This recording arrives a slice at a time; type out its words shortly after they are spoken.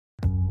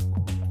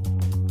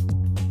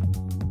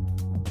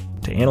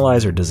To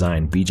analyze or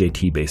design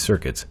BJT-based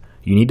circuits,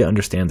 you need to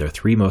understand their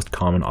three most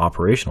common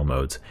operational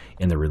modes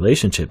and the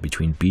relationship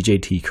between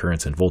BJT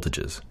currents and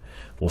voltages.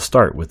 We'll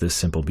start with this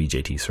simple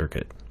BJT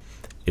circuit.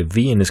 If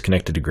Vin is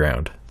connected to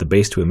ground, the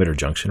base to emitter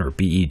junction, or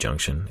BE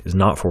junction, is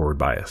not forward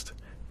biased.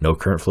 No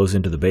current flows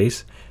into the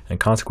base, and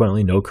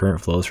consequently no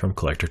current flows from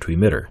collector to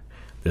emitter.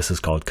 This is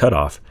called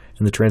cutoff,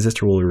 and the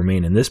transistor will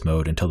remain in this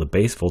mode until the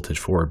base voltage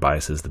forward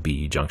biases the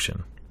BE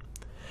junction.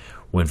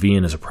 When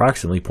Vin is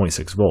approximately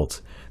 0.6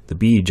 volts, the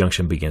BE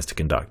junction begins to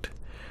conduct.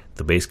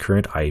 The base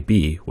current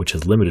IB, which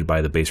is limited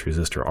by the base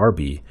resistor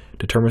RB,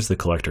 determines the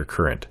collector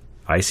current,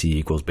 IC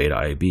equals beta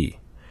IB.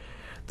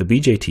 The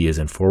BJT is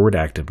in forward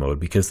active mode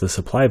because the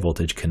supply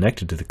voltage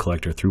connected to the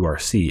collector through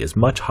RC is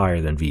much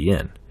higher than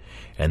Vin,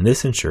 and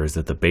this ensures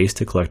that the base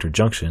to collector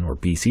junction, or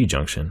BC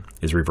junction,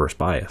 is reverse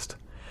biased.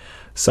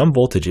 Some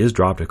voltage is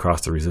dropped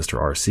across the resistor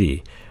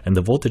RC, and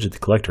the voltage at the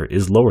collector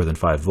is lower than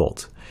 5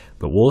 volts,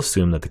 but we'll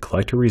assume that the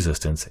collector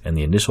resistance and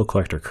the initial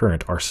collector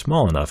current are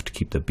small enough to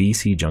keep the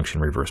BC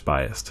junction reverse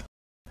biased.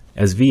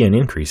 As Vn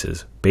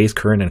increases, base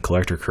current and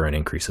collector current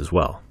increase as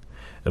well.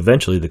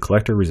 Eventually, the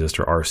collector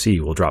resistor RC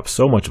will drop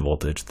so much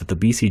voltage that the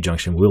BC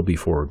junction will be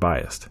forward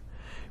biased.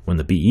 When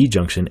the BE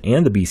junction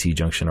and the BC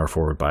junction are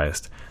forward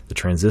biased, the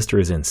transistor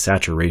is in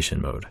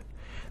saturation mode.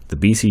 The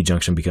BC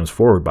junction becomes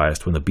forward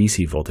biased when the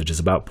BC voltage is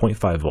about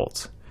 0.5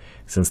 volts.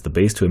 Since the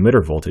base to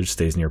emitter voltage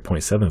stays near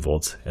 0.7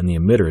 volts and the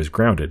emitter is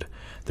grounded,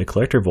 the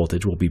collector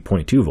voltage will be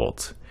 0.2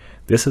 volts.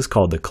 This is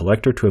called the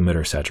collector to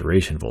emitter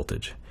saturation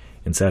voltage.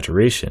 In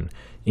saturation,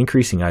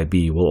 increasing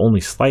IB will only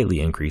slightly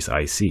increase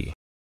IC.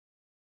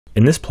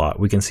 In this plot,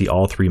 we can see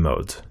all three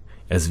modes.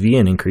 As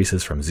Vn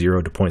increases from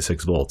 0 to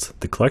 0.6 volts,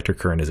 the collector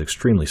current is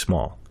extremely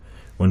small.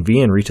 When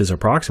Vn reaches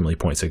approximately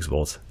 0.6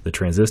 volts, the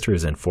transistor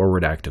is in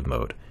forward active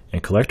mode,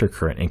 and collector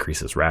current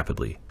increases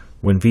rapidly.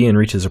 When Vn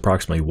reaches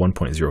approximately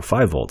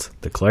 1.05 volts,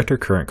 the collector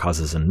current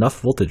causes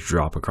enough voltage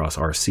drop across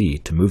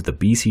RC to move the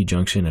BC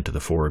junction into the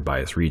forward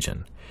bias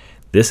region.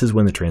 This is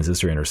when the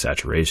transistor enters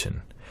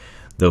saturation.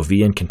 Though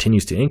Vn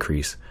continues to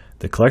increase,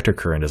 the collector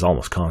current is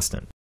almost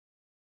constant.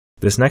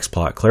 This next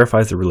plot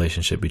clarifies the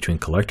relationship between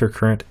collector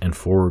current and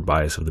forward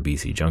bias of the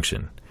BC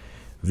junction.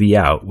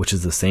 Vout, which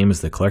is the same as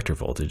the collector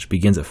voltage,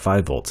 begins at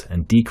 5 volts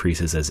and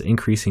decreases as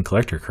increasing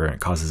collector current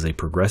causes a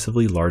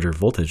progressively larger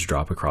voltage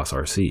drop across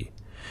RC.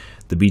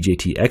 The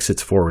BJT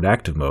exits forward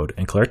active mode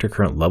and collector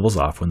current levels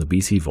off when the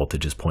BC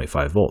voltage is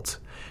 0.5 volts,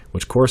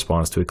 which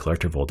corresponds to a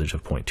collector voltage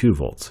of 0.2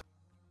 volts.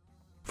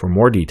 For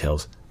more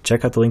details,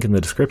 check out the link in the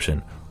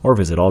description or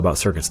visit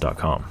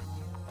allaboutcircuits.com.